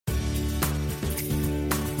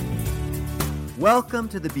Welcome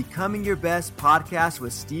to the Becoming Your Best podcast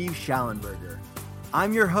with Steve Schallenberger.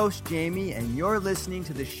 I'm your host, Jamie, and you're listening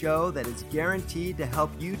to the show that is guaranteed to help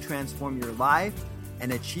you transform your life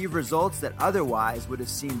and achieve results that otherwise would have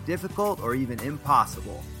seemed difficult or even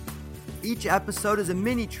impossible. Each episode is a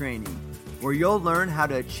mini training where you'll learn how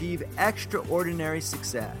to achieve extraordinary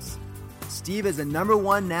success. Steve is a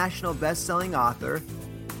 #1 national best-selling author.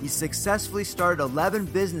 He successfully started 11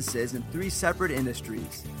 businesses in 3 separate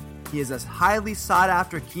industries. He is a highly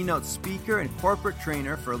sought-after keynote speaker and corporate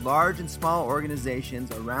trainer for large and small organizations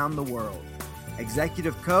around the world,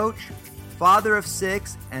 executive coach, father of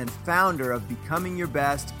 6, and founder of Becoming Your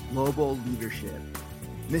Best Global Leadership,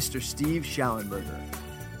 Mr. Steve Schallenberger.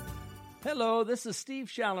 Hello, this is Steve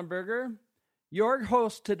Schallenberger, your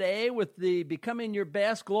host today with the Becoming Your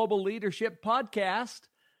Best Global Leadership podcast.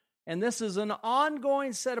 And this is an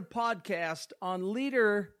ongoing set of podcasts on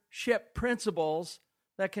leadership principles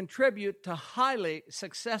that contribute to highly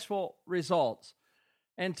successful results.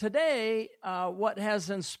 And today, what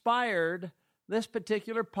has inspired this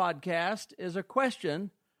particular podcast is a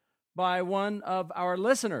question by one of our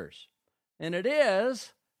listeners. And it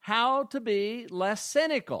is, how to be less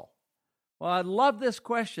cynical. Well, I love this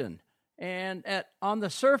question. And on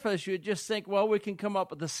the surface, you'd just think, well, we can come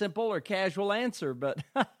up with a simple or casual answer. But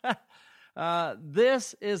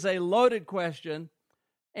this is a loaded question,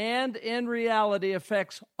 and in reality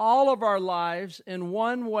affects all of our lives in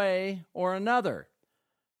one way or another.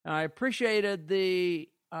 Now, I appreciated the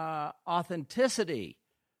authenticity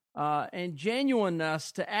and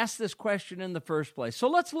genuineness to ask this question in the first place. So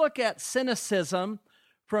let's look at cynicism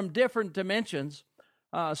from different dimensions.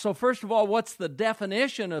 So first of all, what's the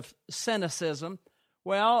definition of cynicism?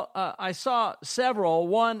 Well, I saw several.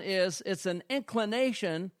 One is it's an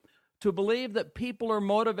inclination to believe that people are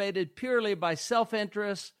motivated purely by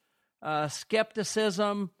self-interest,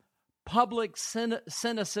 skepticism, public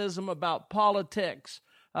cynicism about politics.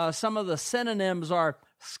 Some of the synonyms are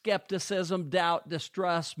skepticism, doubt,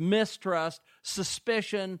 distrust, mistrust,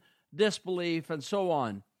 suspicion, disbelief, and so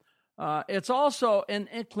on. It's also an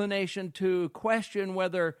inclination to question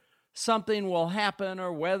whether something will happen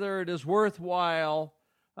or whether it is worthwhile.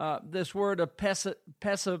 This word of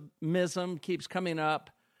pessimism keeps coming up.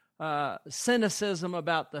 Cynicism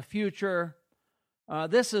about the future.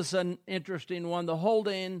 This is an interesting one, the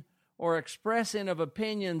holding or expressing of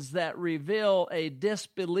opinions that reveal a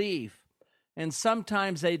disbelief and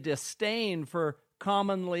sometimes a disdain for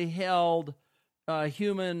commonly held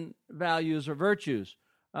human values or virtues.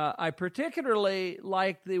 I particularly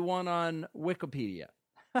like the one on Wikipedia.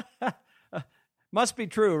 Must be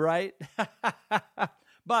true, right?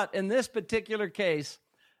 But in this particular case,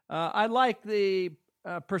 I like the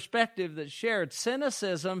perspective that's shared.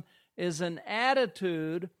 Cynicism is an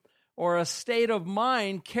attitude or a state of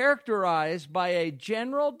mind characterized by a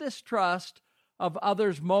general distrust of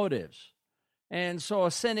others' motives. And so a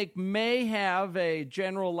cynic may have a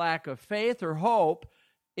general lack of faith or hope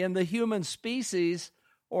in the human species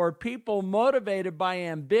or people motivated by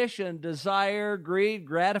ambition, desire, greed,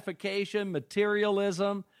 gratification,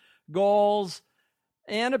 materialism, goals,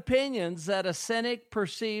 and opinions that a cynic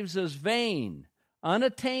perceives as vain,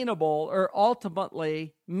 unattainable, or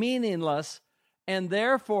ultimately meaningless, and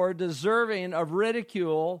therefore deserving of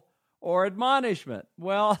ridicule or admonishment.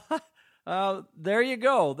 Well, there you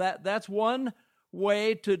go. That's one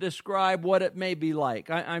way to describe what it may be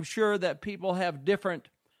like. I'm sure that people have different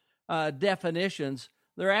definitions.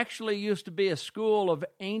 There actually used to be a school of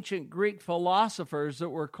ancient Greek philosophers that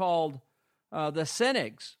were called the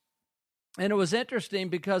Cynics. And it was interesting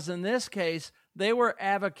because in this case, they were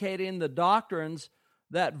advocating the doctrines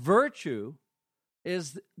that virtue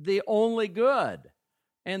is the only good.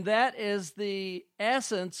 And that is the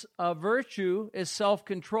essence of virtue, is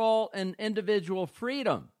self-control and individual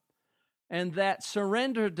freedom. And that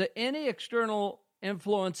surrender to any external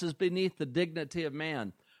influences beneath the dignity of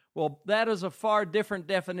man. Well, that is a far different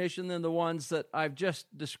definition than the ones that I've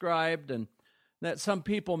just described and that some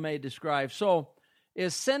people may describe. So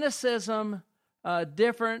is cynicism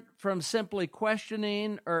different from simply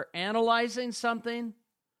questioning or analyzing something?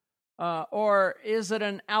 Or is it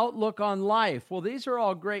an outlook on life? Well, these are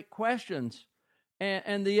all great questions.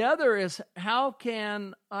 And the other is, how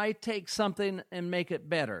can I take something and make it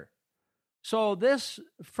better? So this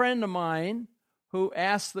friend of mine who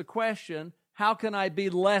asked the question, how can I be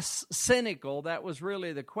less cynical? That was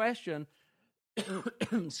really the question.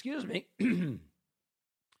 Excuse me.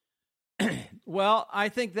 Well, I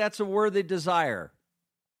think that's a worthy desire,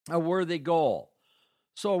 a worthy goal.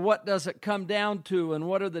 So what does it come down to, and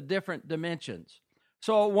what are the different dimensions?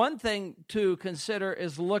 So one thing to consider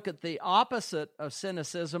is look at the opposite of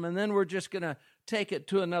cynicism, and then we're just going to take it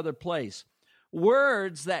to another place.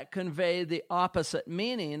 Words that convey the opposite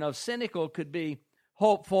meaning of cynical could be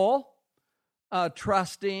hopeful,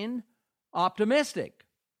 trusting, optimistic.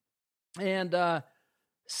 And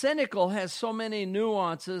cynical has so many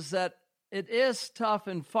nuances that it is tough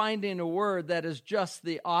in finding a word that is just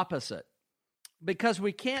the opposite, because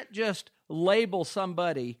we can't just label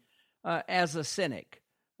somebody as a cynic,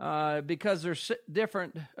 because there's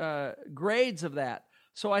different grades of that.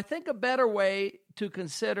 So I think a better way to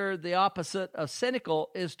consider the opposite of cynical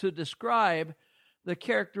is to describe the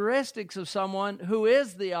characteristics of someone who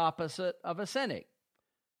is the opposite of a cynic.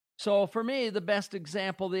 So for me, the best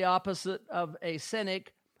example, the opposite of a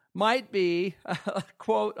cynic, might be,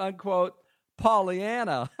 quote unquote,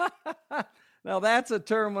 Pollyanna. Now that's a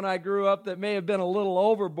term when I grew up that may have been a little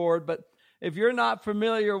overboard, but if you're not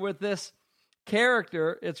familiar with this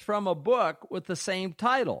character, it's from a book with the same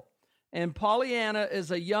title. And Pollyanna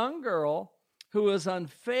is a young girl who is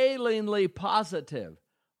unfailingly positive,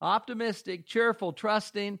 optimistic, cheerful,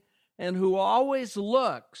 trusting, and who always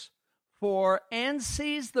looks for and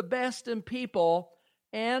sees the best in people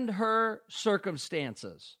and her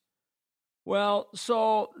circumstances. Well,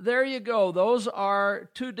 so there you go. Those are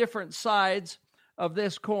two different sides of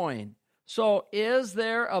this coin. So is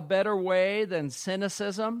there a better way than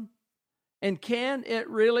cynicism? And can it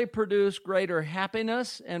really produce greater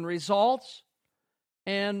happiness and results?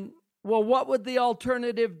 And, well, what would the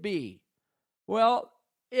alternative be? Well,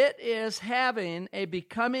 it is having a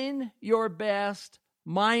becoming your best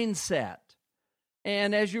mindset.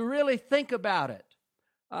 And as you really think about it,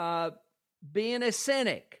 being a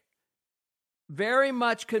cynic very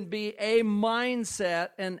much can be a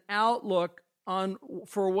mindset and outlook on,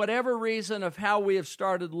 for whatever reason, of how we have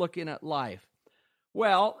started looking at life.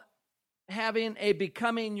 Well, having a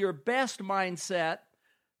becoming your best mindset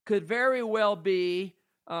could very well be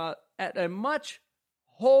at a much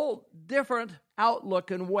whole different outlook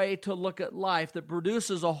and way to look at life that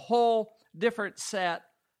produces a whole different set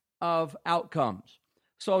of outcomes.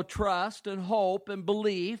 So trust and hope and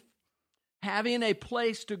belief, having a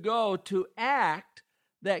place to go to act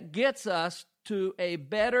that gets us to a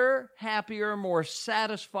better, happier, more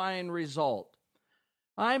satisfying result.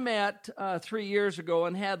 I met 3 years ago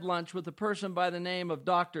and had lunch with a person by the name of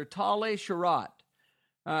Dr. Tali Sharot.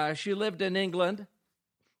 She lived in England.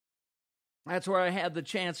 That's where I had the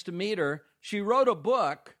chance to meet her. She wrote a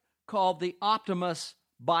book called The Optimist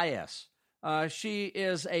Bias. She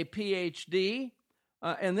is a PhD,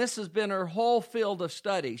 and this has been her whole field of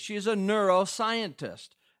study. She's a neuroscientist,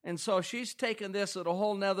 and so she's taken this at a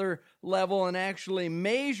whole nother level and actually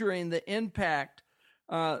measuring the impact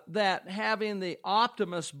that having the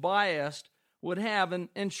optimist bias would have. And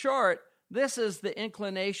in short, this is the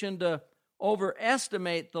inclination to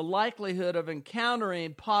overestimate the likelihood of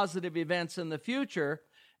encountering positive events in the future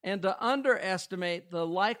and to underestimate the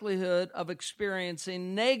likelihood of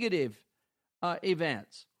experiencing negative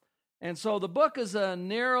events. And so the book is a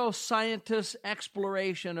neuroscientist's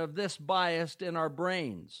exploration of this bias in our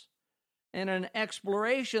brains, and an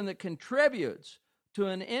exploration that contributes to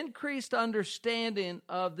an increased understanding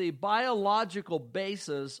of the biological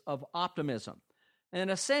basis of optimism. And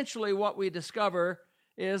essentially what we discover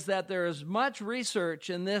is that there is much research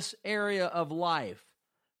in this area of life,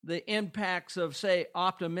 the impacts of, say,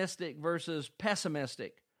 optimistic versus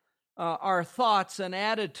pessimistic. Our thoughts and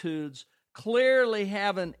attitudes clearly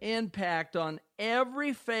have an impact on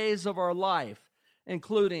every phase of our life,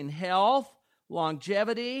 including health,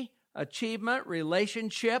 longevity, achievement,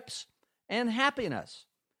 relationships, and happiness.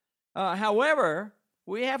 However,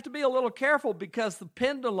 we have to be a little careful because the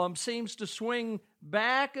pendulum seems to swing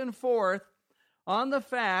back and forth on the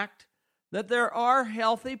fact that there are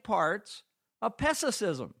healthy parts of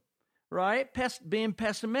pessimism, right? Being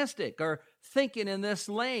pessimistic or thinking in this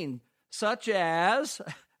lane, such as,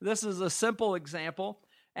 this is a simple example,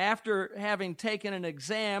 after having taken an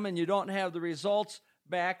exam and you don't have the results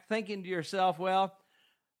back, thinking to yourself, well,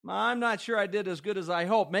 I'm not sure I did as good as I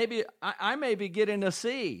hoped. Maybe I may be getting a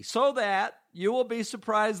C, so that you will be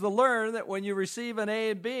surprised to learn that when you receive an A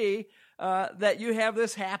and B, that you have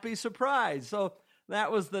this happy surprise. So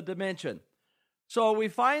that was the dimension. So we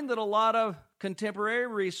find that a lot of contemporary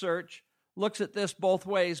research looks at this both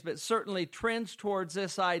ways, but certainly trends towards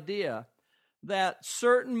this idea that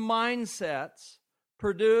certain mindsets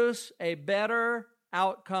produce a better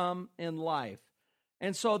outcome in life.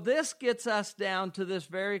 And so this gets us down to this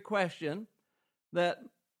very question that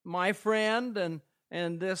my friend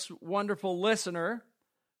and this wonderful listener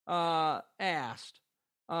asked.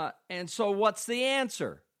 And so what's the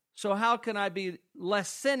answer? So how can I be less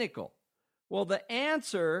cynical? Well, the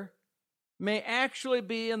answer may actually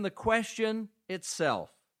be in the question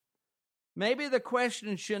itself. Maybe the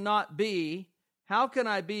question should not be, how can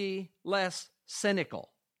I be less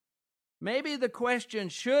cynical? Maybe the question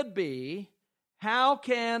should be, how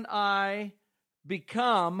can I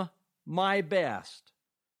become my best?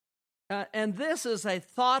 And this is a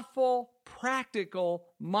thoughtful, practical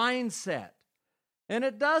mindset. And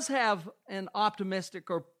it does have an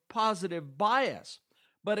optimistic or positive bias,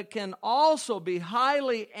 but it can also be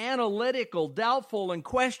highly analytical, doubtful, and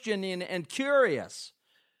questioning and curious.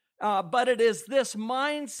 But it is this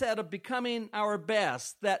mindset of becoming our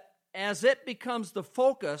best that, as it becomes the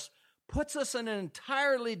focus, puts us in an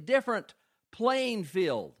entirely different playing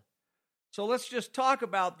field. So let's just talk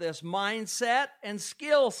about this mindset and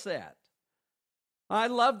skill set. I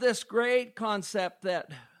love this great concept that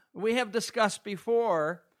we have discussed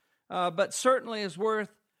before, but certainly is worth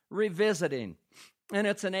revisiting. And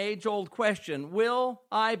it's an age-old question. Will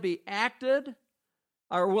I be acted,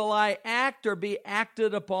 or will I act or be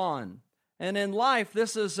acted upon? And in life,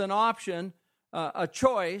 this is an option, a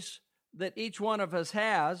choice that each one of us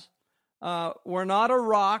has. We're not a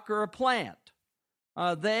rock or a plant.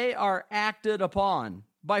 They are acted upon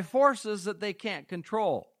by forces that they can't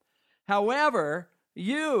control. However,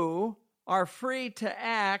 you are free to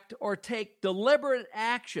act or take deliberate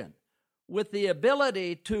action with the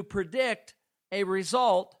ability to predict a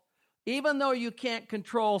result, even though you can't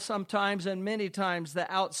control sometimes and many times the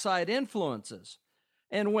outside influences.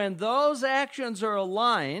 And when those actions are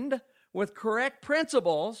aligned with correct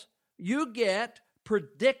principles, you get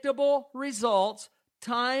predictable results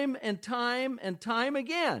time and time and time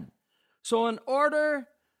again. So in order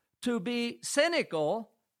to be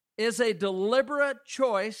cynical is a deliberate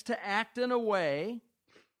choice to act in a way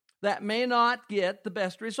that may not get the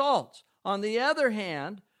best results. On the other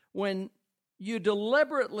hand, when you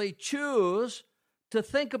deliberately choose to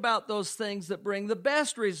think about those things that bring the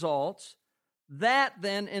best results, that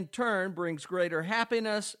then in turn brings greater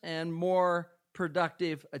happiness and more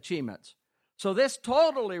productive achievements. So this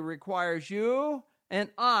totally requires you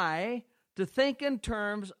and I to think in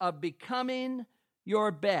terms of becoming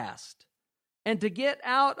your best and to get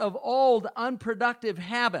out of old unproductive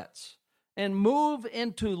habits and move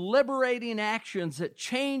into liberating actions that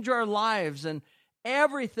change our lives and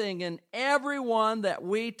everything and everyone that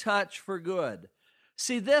we touch for good.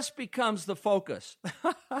 See, this becomes the focus.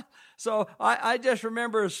 So I just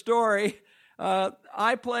remember a story.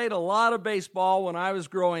 I played a lot of baseball when I was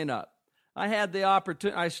growing up. I had the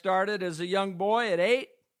opportunity. I started as a young boy at 8,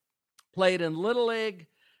 played in Little League,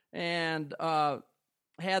 and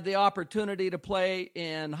had the opportunity to play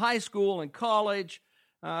in high school and college.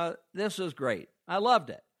 This was great. I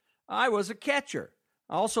loved it. I was a catcher.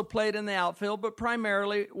 I also played in the outfield, but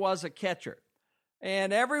primarily was a catcher.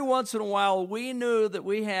 And every once in a while, we knew that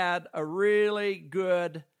we had a really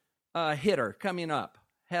good hitter coming up,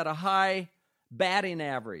 had a high batting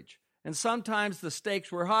average. And sometimes the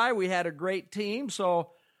stakes were high. We had a great team.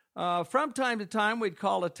 So from time to time, we'd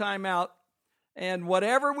call a timeout. And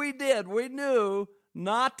whatever we did, we knew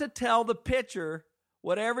not to tell the pitcher,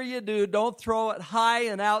 whatever you do, don't throw it high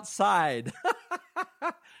and outside.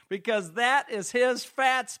 Because that is his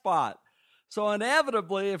fat spot. So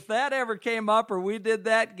inevitably, if that ever came up or we did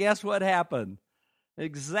that, guess what happened?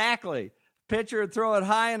 Exactly. Pitcher would throw it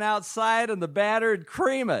high and outside and the batter would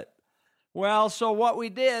cream it. Well, so what we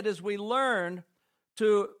did is we learned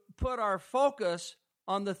to put our focus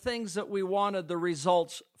on the things that we wanted the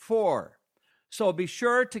results for. So be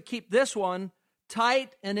sure to keep this one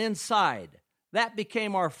tight and inside. That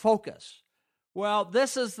became our focus. Well,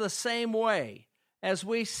 this is the same way. As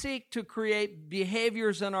we seek to create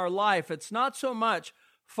behaviors in our life, it's not so much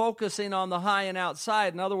focusing on the high and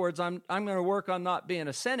outside. In other words, I'm going to work on not being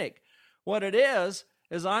a cynic. What it is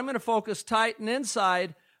I'm going to focus tight and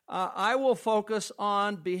inside. I will focus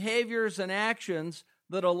on behaviors and actions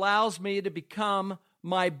that allows me to become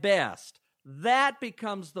my best. That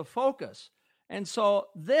becomes the focus. And so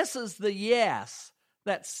this is the yes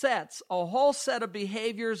that sets a whole set of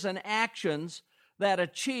behaviors and actions that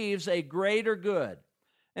achieves a greater good.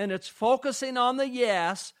 And it's focusing on the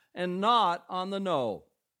yes and not on the no.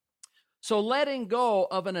 So letting go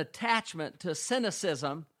of an attachment to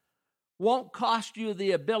cynicism won't cost you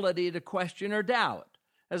the ability to question or doubt.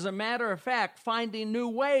 As a matter of fact, finding new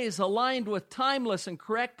ways aligned with timeless and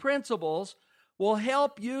correct principles will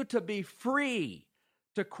help you to be free,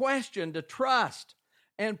 to question, to trust,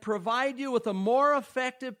 and provide you with a more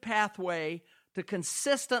effective pathway to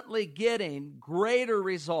consistently getting greater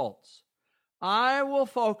results. I will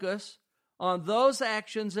focus on those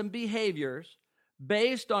actions and behaviors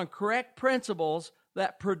based on correct principles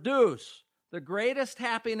that produce the greatest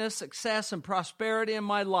happiness, success, and prosperity in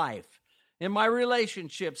my life, in my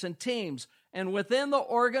relationships and teams, and within the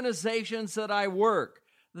organizations that I work.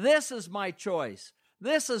 This is my choice.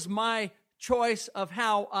 This is my choice of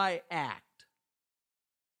how I act.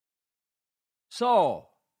 So,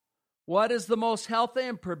 what is the most healthy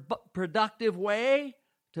and productive way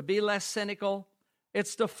to be less cynical?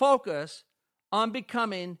 It's to focus on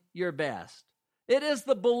becoming your best. It is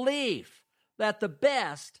the belief that the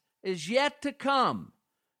best is yet to come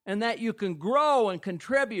and that you can grow and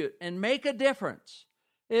contribute and make a difference.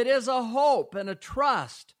 It is a hope and a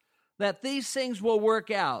trust that these things will work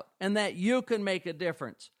out and that you can make a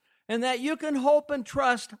difference and that you can hope and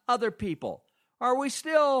trust other people. Do we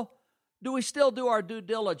still do our due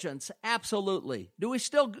diligence? Absolutely. Do we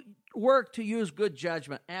still work to use good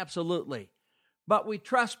judgment? Absolutely. But we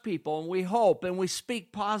trust people and we hope and we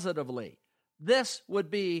speak positively. This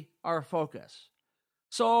would be our focus.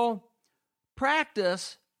 So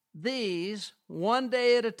practice these one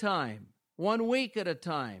day at a time, 1 week at a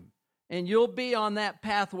time, and you'll be on that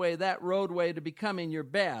pathway, that roadway to becoming your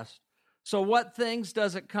best. So what things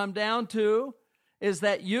does it come down to? Is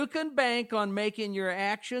that you can bank on making your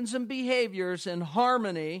actions and behaviors in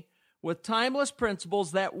harmony with timeless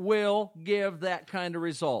principles that will give that kind of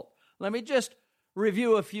result. Let me just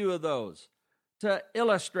review a few of those to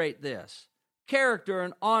illustrate this. Character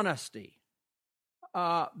and honesty.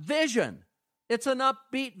 Vision. It's an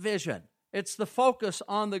upbeat vision. It's the focus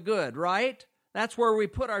on the good, right? That's where we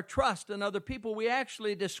put our trust in other people. We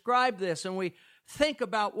actually describe this and we think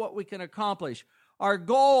about what we can accomplish. Our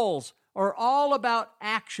goals are all about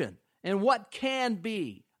action and what can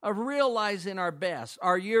be, of realizing our best,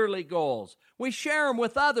 our yearly goals. We share them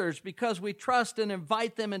with others because we trust and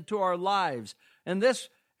invite them into our lives. And this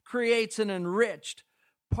creates an enriched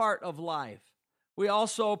part of life. We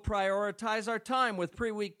also prioritize our time with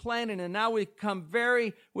pre-week planning, and now we become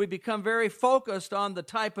very focused on the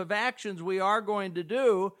type of actions we are going to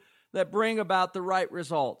do that bring about the right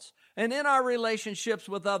results. And in our relationships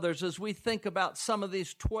with others, as we think about some of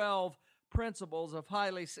these 12 principles of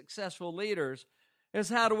highly successful leaders, is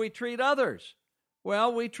how do we treat others?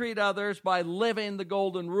 Well, we treat others by living the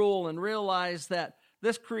golden rule and realize that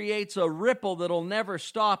this creates a ripple that'll never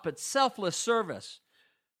stop. It's selfless service.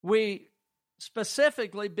 We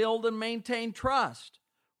specifically build and maintain trust.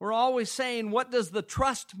 We're always saying, what does the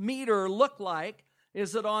trust meter look like?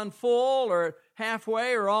 Is it on full or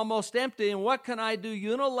halfway or almost empty? And what can I do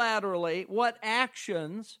unilaterally? What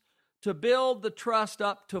actions to build the trust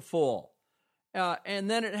up to full? And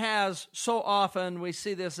then it has, so often we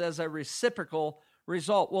see this as a reciprocal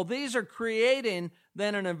result. Well, these are creating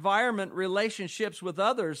then an environment, relationships with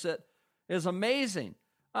others that is amazing.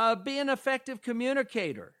 Be an effective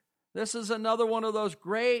communicator. This is another one of those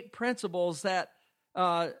great principles that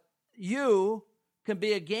you can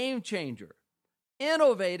be a game changer.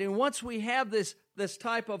 Innovating, once we have this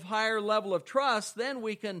type of higher level of trust, then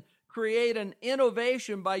we can create an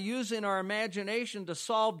innovation by using our imagination to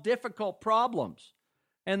solve difficult problems.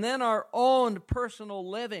 And then our own personal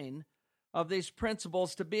living of these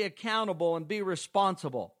principles to be accountable and be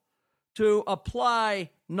responsible, to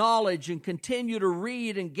apply knowledge and continue to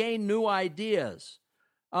read and gain new ideas,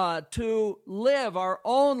 to live our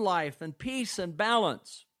own life in peace and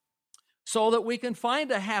balance so that we can find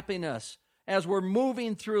a happiness as we're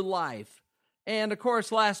moving through life. And of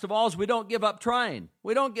course, last of all, is we don't give up trying.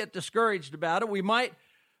 We don't get discouraged about it.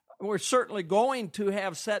 We're certainly going to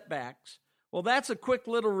have setbacks. Well, that's a quick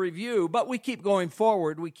little review, but we keep going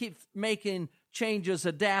forward. We keep making changes,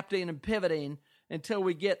 adapting and pivoting until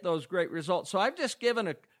we get those great results. So I've just given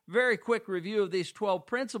a very quick review of these 12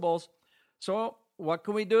 principles. So what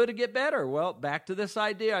can we do to get better? Well, back to this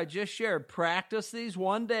idea I just shared. Practice these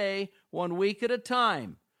 1 day, 1 week at a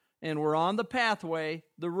time. And we're on the pathway,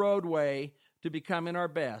 the roadway to becoming our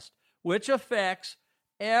best, which affects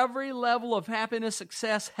every level of happiness,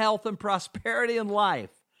 success, health, and prosperity in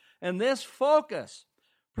life. And this focus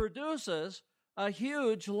produces a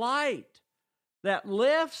huge light that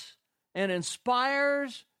lifts and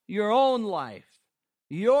inspires your own life,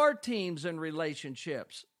 your teams and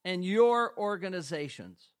relationships, and your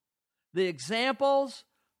organizations. The examples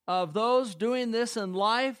of those doing this in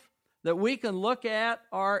life that we can look at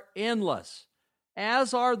are endless,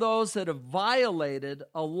 as are those that have violated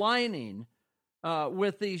aligning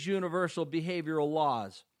with these universal behavioral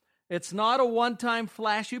laws. It's not a one-time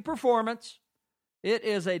flashy performance. It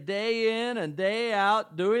is a day in and day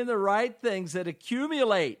out doing the right things that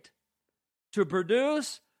accumulate to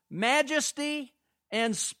produce majesty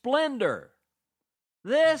and splendor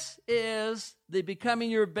This is the Becoming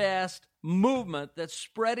Your Best movement that's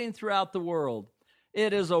spreading throughout the world.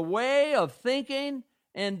 It is a way of thinking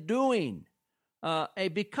and doing. A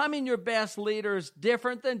Becoming Your Best leader is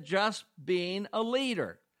different than just being a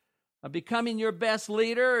leader. A Becoming Your Best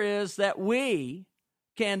leader is that we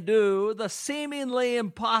can do the seemingly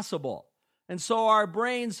impossible. And so our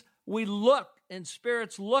brains, we look, and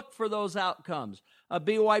spirits look for those outcomes. A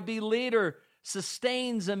BYB leader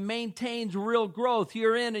sustains and maintains real growth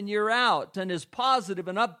year in and year out, and is positive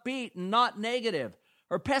and upbeat and not negative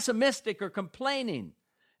or pessimistic or complaining.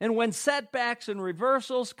 And when setbacks and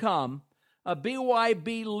reversals come, a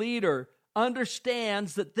BYB leader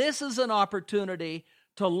understands that this is an opportunity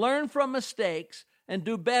to learn from mistakes and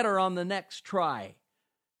do better on the next try.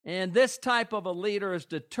 And this type of a leader is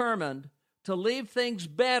determined to leave things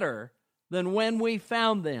better than when we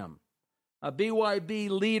found them. A BYB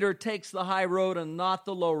leader takes the high road and not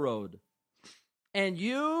the low road. And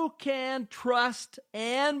you can trust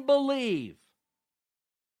and believe.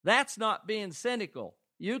 That's not being cynical.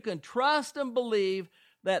 You can trust and believe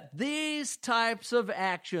that these types of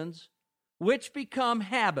actions, which become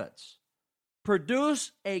habits,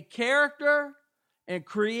 produce a character and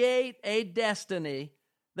create a destiny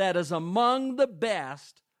that is among the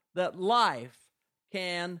best that life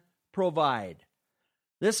can provide.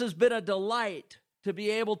 This has been a delight to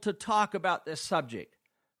be able to talk about this subject.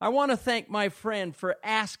 I want to thank my friend for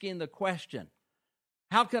asking the question,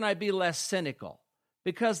 how can I be less cynical?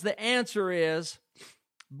 Because the answer is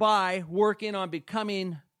by working on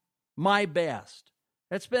becoming my best.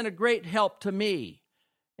 It's been a great help to me,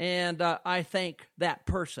 and I thank that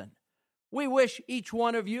person. We wish each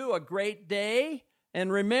one of you a great day,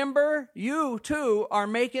 and remember, you too are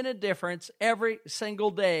making a difference every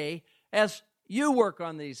single day as you work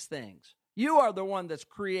on these things. You are the one that's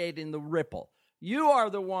creating the ripple. You are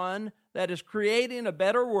the one that is creating a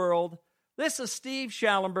better world. This is Steve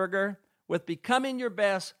Schallenberger with Becoming Your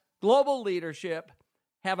Best Global Leadership.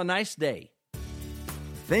 Have a nice day.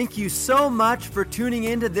 Thank you so much for tuning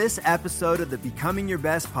into this episode of the Becoming Your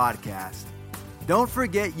Best podcast. Don't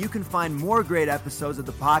forget you can find more great episodes of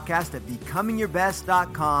the podcast at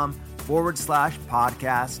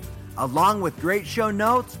becomingyourbest.com/podcast, along with great show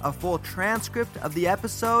notes, a full transcript of the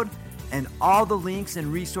episode, and all the links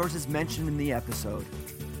and resources mentioned in the episode.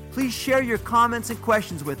 Please share your comments and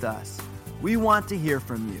questions with us. We want to hear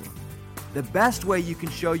from you. The best way you can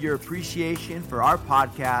show your appreciation for our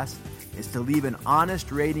podcast is to leave an honest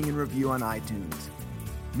rating and review on iTunes.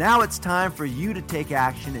 Now it's time for you to take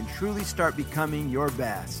action and truly start becoming your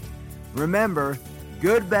best. Remember,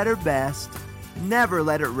 good, better, best. Never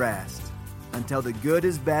let it rest until the good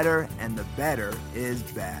is better and the better is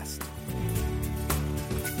best.